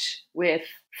cooked with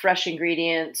fresh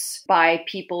ingredients by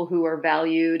people who are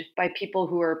valued, by people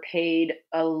who are paid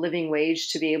a living wage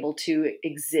to be able to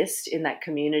exist in that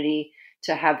community,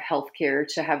 to have healthcare,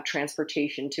 to have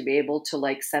transportation, to be able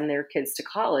to send their kids to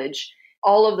college.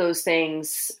 All of those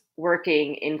things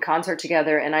working in concert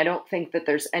together. And I don't think that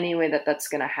there's any way that that's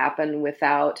going to happen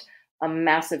without a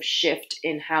massive shift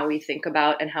in how we think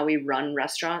about and how we run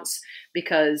restaurants,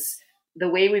 because the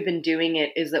way we've been doing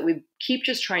it is that we keep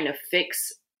just trying to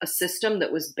fix a system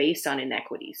that was based on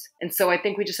inequities. And so I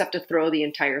think we just have to throw the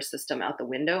entire system out the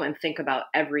window and think about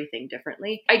everything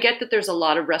differently. I get that there's a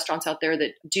lot of restaurants out there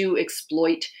that do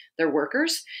exploit their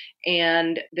workers,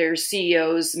 and there's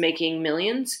CEOs making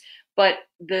millions, but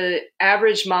the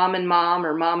average mom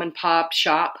and pop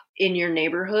shop in your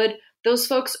neighborhood, those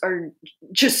folks are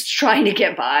just trying to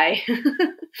get by.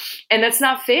 And that's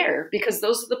not fair, because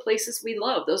those are the places we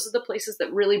love. Those are the places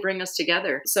that really bring us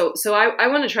together. So I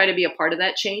want to try to be a part of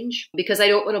that change, because I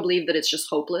don't want to believe that it's just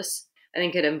hopeless. I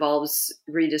think it involves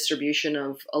redistribution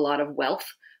of a lot of wealth.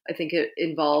 I think it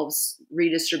involves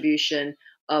redistribution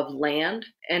of land.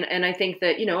 And I think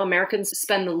that, Americans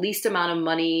spend the least amount of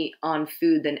money on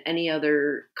food than any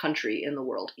other country in the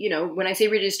world. When I say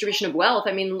redistribution of wealth,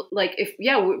 I mean,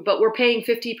 but we're paying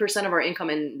 50% of our income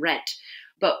in rent.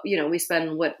 But, we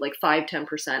spend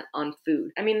 5-10% on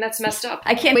food. I mean, that's messed up.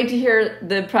 I can't wait to hear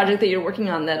the project that you're working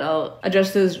on that'll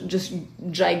address those just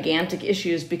gigantic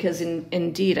issues, because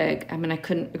indeed, I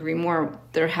couldn't agree more.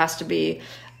 There has to be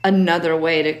another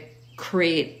way to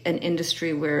create an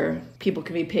industry where people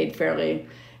can be paid fairly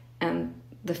and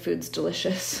the food's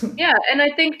delicious. Yeah. And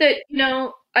I think that,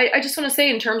 I just want to say,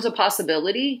 in terms of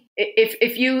possibility,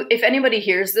 if anybody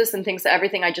hears this and thinks that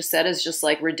everything I just said is just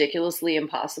ridiculously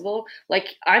impossible,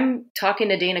 I'm talking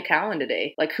to Dana Cowan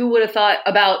today. Who would have thought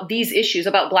about these issues,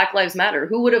 about Black Lives Matter?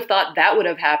 Who would have thought that would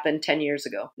have happened 10 years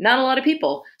ago? Not a lot of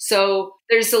people. So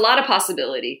there's a lot of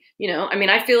possibility.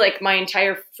 I feel like my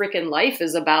entire freaking life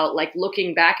is about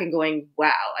looking back and going,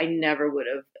 wow, I never would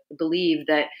have believed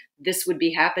that this would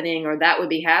be happening or that would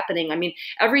be happening. I mean,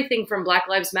 everything from Black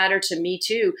Lives Matter to Me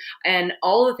Too and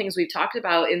all the things we've talked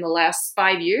about in the last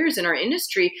 5 years in our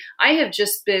industry, I have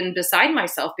just been beside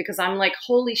myself, because I'm like,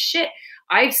 holy shit,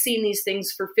 I've seen these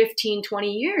things for 15,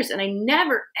 20 years. And I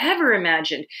never, ever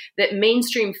imagined that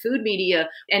mainstream food media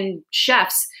and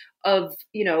chefs of,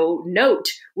 note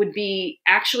would be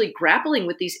actually grappling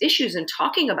with these issues and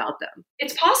talking about them.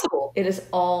 It's possible. It is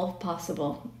all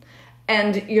possible.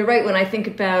 And you're right, when I think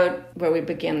about where we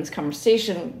began this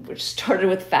conversation, which started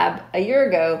with Fab a year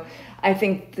ago, I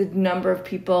think the number of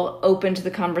people open to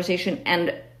the conversation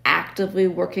and actively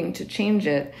working to change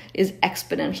it is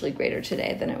exponentially greater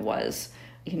today than it was,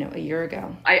 a year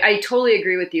ago. I totally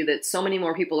agree with you that so many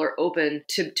more people are open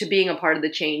to being a part of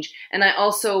the change. And I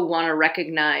also want to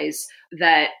recognize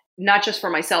that, not just for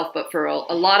myself, but for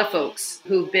a lot of folks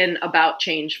who've been about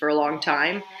change for a long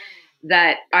time,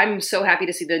 that I'm so happy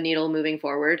to see the needle moving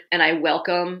forward. And I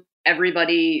welcome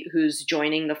everybody who's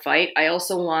joining the fight. I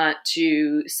also want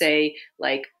to say,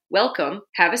 welcome,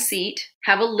 have a seat,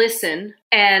 have a listen,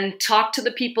 and talk to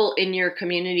the people in your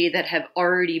community that have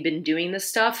already been doing this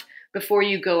stuff before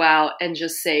you go out and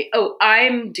just say, oh,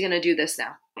 I'm going to do this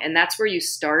now. And that's where you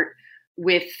start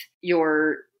with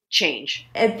your change.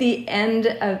 At the end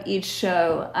of each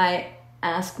show, I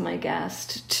ask my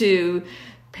guest to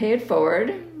pay it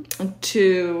forward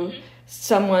to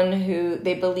someone who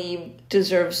they believe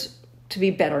deserves to be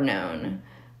better known,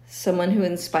 someone who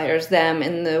inspires them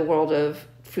in the world of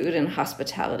food and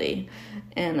hospitality.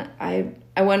 And I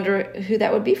wonder who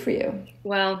that would be for you.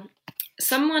 Well,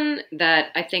 someone that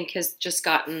I think has just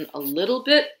gotten a little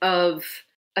bit of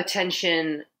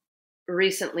attention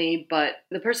recently, but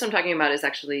the person I'm talking about is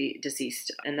actually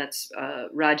deceased, and that's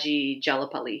Raji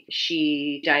Jalapalli.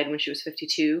 She died when she was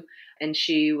 52, and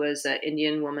she was an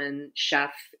Indian woman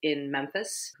chef in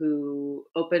Memphis who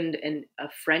opened a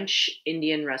French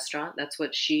Indian restaurant. That's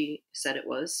what she said it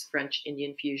was, French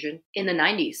Indian fusion, in the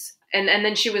 90s. And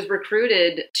then she was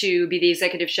recruited to be the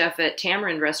executive chef at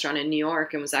Tamarind Restaurant in New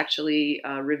York, and was actually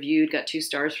reviewed, got 2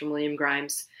 stars from William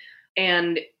Grimes.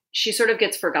 And she sort of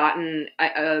gets forgotten.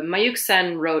 Mayukh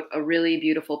Sen wrote a really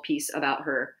beautiful piece about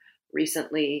her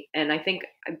recently, and I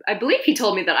believe he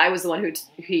told me that I was the one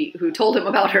who told him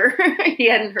about her. He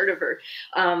hadn't heard of her.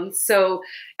 So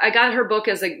I got her book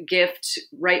as a gift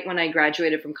right when I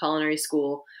graduated from culinary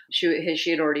school. She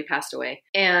had already passed away,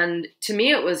 and to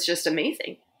me it was just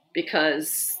amazing.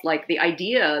 Because like the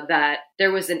idea that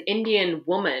there was an Indian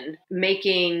woman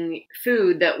making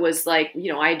food that was like,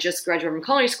 I just graduated from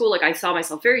culinary school. Like I saw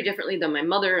myself very differently than my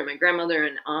mother and my grandmother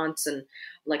and aunts. And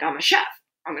like, I'm a chef.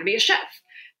 I'm going to be a chef.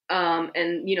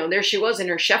 And there she was in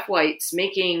her chef whites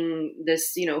making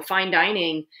this, fine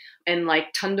dining and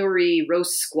like tandoori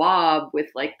roast squab with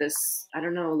like this, I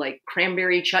don't know, like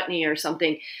cranberry chutney or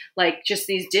something, like just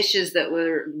these dishes that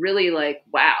were really like,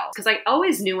 wow. Because I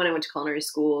always knew when I went to culinary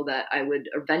school that I would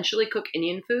eventually cook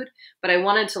Indian food, but I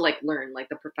wanted to like learn like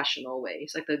the professional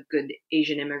ways, like the good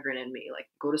Asian immigrant in me, like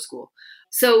go to school.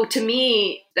 So to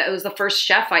me, that was the first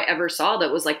chef I ever saw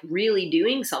that was like really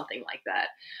doing something like that.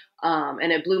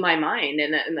 And it blew my mind,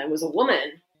 and that was a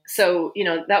woman. So,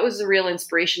 that was a real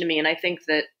inspiration to me. And I think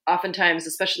that oftentimes,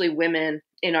 especially women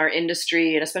in our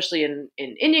industry, and especially in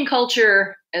Indian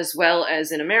culture, as well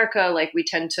as in America, like we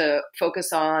tend to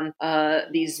focus on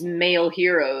these male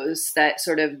heroes that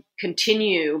sort of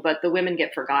continue, but the women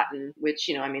get forgotten, which,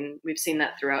 we've seen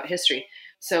that throughout history.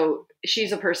 So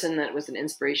she's a person that was an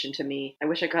inspiration to me. I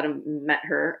wish I could have met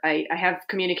her. I have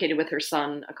communicated with her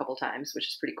son a couple times, which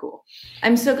is pretty cool.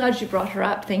 I'm so glad you brought her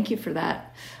up. Thank you for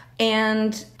that.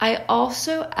 And I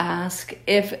also ask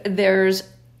if there's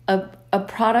a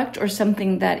product or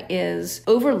something that is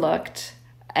overlooked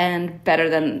and better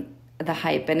than the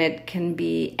hype. And it can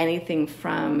be anything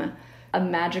from a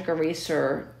magic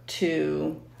eraser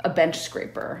to a bench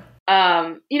scraper.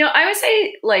 I would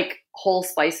say like whole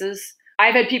spices.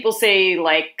 I've had people say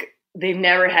like they've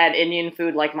never had Indian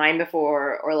food like mine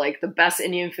before, or like the best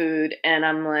Indian food. And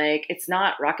I'm like, it's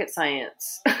not rocket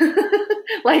science.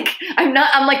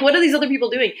 I'm like, what are these other people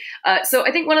doing? So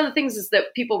I think one of the things is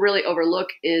that people really overlook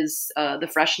is the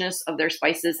freshness of their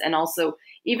spices. And also,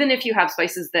 even if you have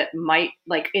spices that might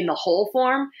like in the whole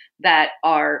form that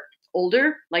are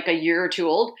older, like a year or 2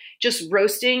 old, just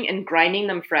roasting and grinding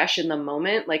them fresh in the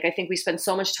moment. Like I think we spend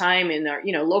so much time in our,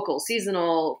 local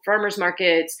seasonal farmers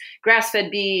markets,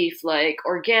 grass-fed beef, like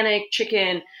organic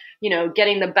chicken,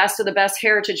 getting the best of the best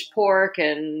heritage pork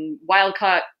and wild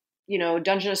caught,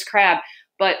 Dungeness crab.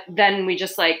 But then we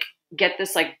just like get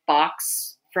this like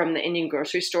box from the Indian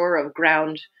grocery store of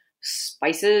ground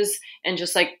spices and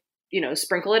just like,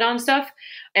 sprinkle it on stuff.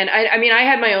 And I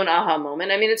had my own aha moment.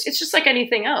 It's just like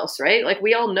anything else, right? Like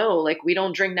we all know, like we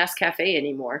don't drink Nescafe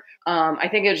anymore. I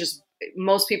think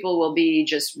most people will be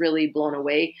just really blown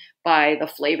away by the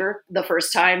flavor the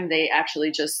first time they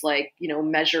actually just like,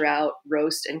 measure out,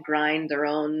 roast and grind their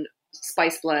own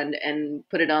spice blend and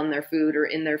put it on their food or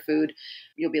in their food.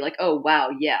 You'll be like, oh, wow.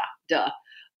 Yeah, duh.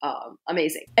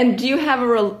 Amazing. And do you have a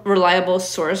reliable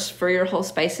source for your whole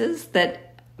spices that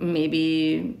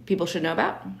maybe people should know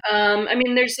about?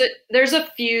 There's a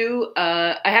few.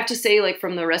 I have to say, like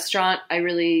from the restaurant, I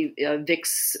really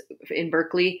Vicks in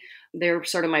Berkeley. They're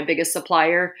sort of my biggest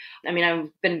supplier. I've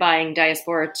been buying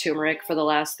Diaspora turmeric for the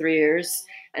last 3 years,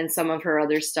 and some of her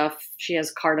other stuff. She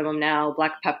has cardamom now,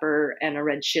 black pepper, and a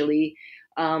red chili.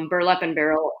 Burlap and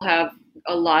Barrel have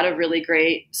a lot of really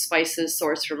great spices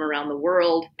sourced from around the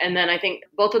world. And then I think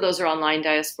both of those are online,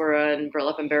 Diaspora and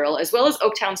Burlap and Barrel, as well as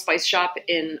Oaktown Spice Shop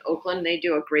in Oakland. They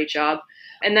do a great job.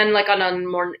 And then like on a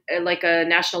more like a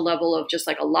national level of just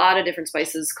like a lot of different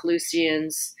spices,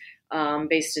 Calusians,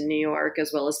 based in New York,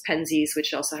 as well as Penzeys,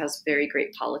 which also has very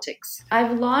great politics.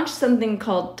 I've launched something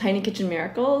called Tiny Kitchen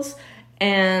Miracles,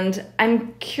 and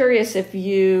I'm curious if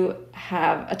you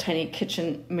have a tiny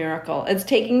kitchen miracle. It's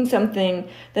taking something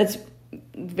that's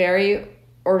very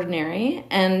ordinary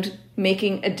and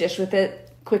making a dish with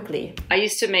it quickly. I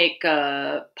used to make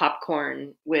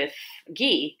popcorn with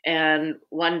ghee, and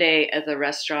one day at the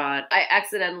restaurant, I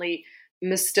accidentally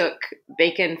mistook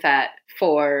bacon fat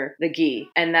for the ghee,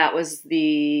 and that was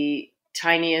the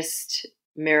tiniest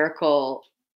miracle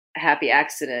happy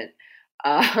accident.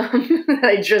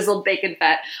 I drizzled bacon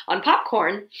fat on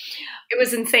popcorn. It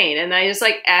was insane. And I just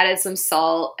like added some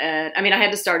salt. And I mean, I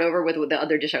had to start over with the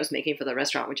other dish I was making for the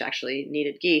restaurant, which actually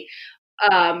needed ghee.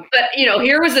 But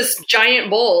here was this giant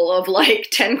bowl of like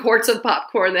 10 quarts of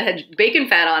popcorn that had bacon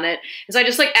fat on it. And so I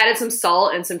just like added some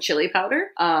salt and some chili powder.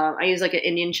 I use like an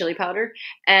Indian chili powder.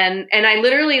 And I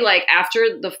literally like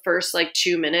after the first like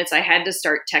 2 minutes, I had to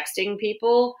start texting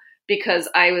people because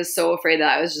I was so afraid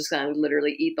that I was just going to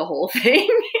literally eat the whole thing.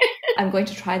 I'm going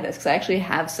to try this because I actually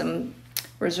have some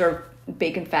reserved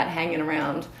bacon fat hanging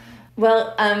around.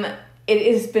 Well,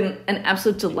 it has been an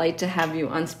absolute delight to have you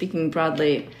on Speaking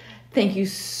Broadly. Thank you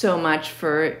so much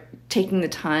for taking the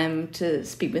time to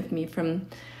speak with me from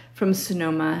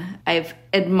Sonoma. I've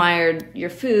admired your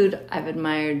food. I've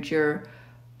admired your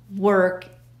work,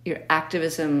 your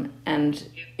activism, and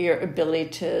your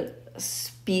ability to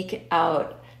speak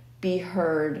out, be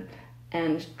heard,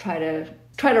 and try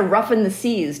to roughen the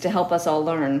seas to help us all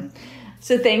learn.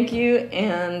 So thank you.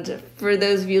 And for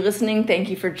those of you listening, thank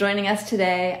you for joining us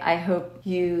today. I hope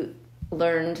you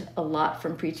learned a lot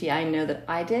from Preeti. I know that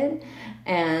I did,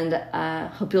 and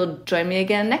hope you'll join me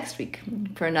again next week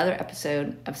for another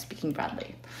episode of Speaking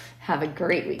Broadly. Have a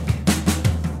great week.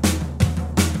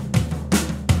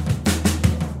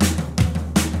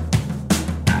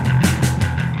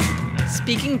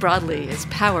 Speaking Broadly is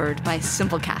powered by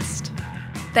Simplecast.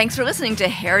 Thanks for listening to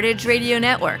Heritage Radio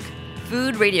Network,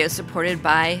 food radio supported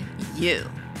by you.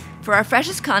 For our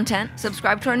freshest content,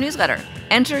 subscribe to our newsletter.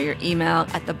 Enter your email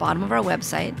at the bottom of our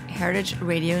website,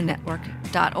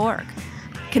 heritageradionetwork.org.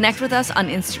 Connect with us on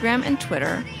Instagram and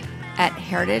Twitter at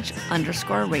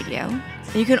heritage_radio.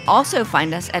 And you can also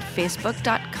find us at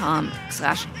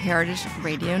facebook.com/Heritage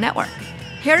Radio Network.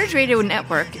 Heritage Radio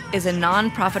Network is a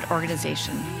nonprofit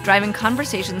organization driving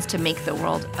conversations to make the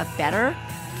world a better,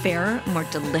 fairer, more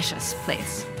delicious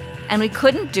place. And we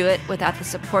couldn't do it without the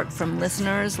support from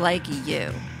listeners like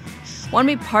you. Want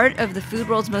to be part of the food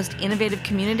world's most innovative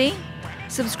community?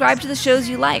 Subscribe to the shows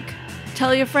you like,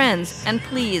 tell your friends, and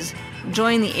please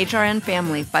join the HRN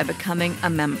family by becoming a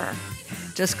member.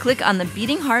 Just click on the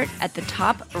beating heart at the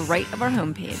top right of our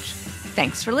homepage.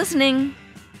 Thanks for listening.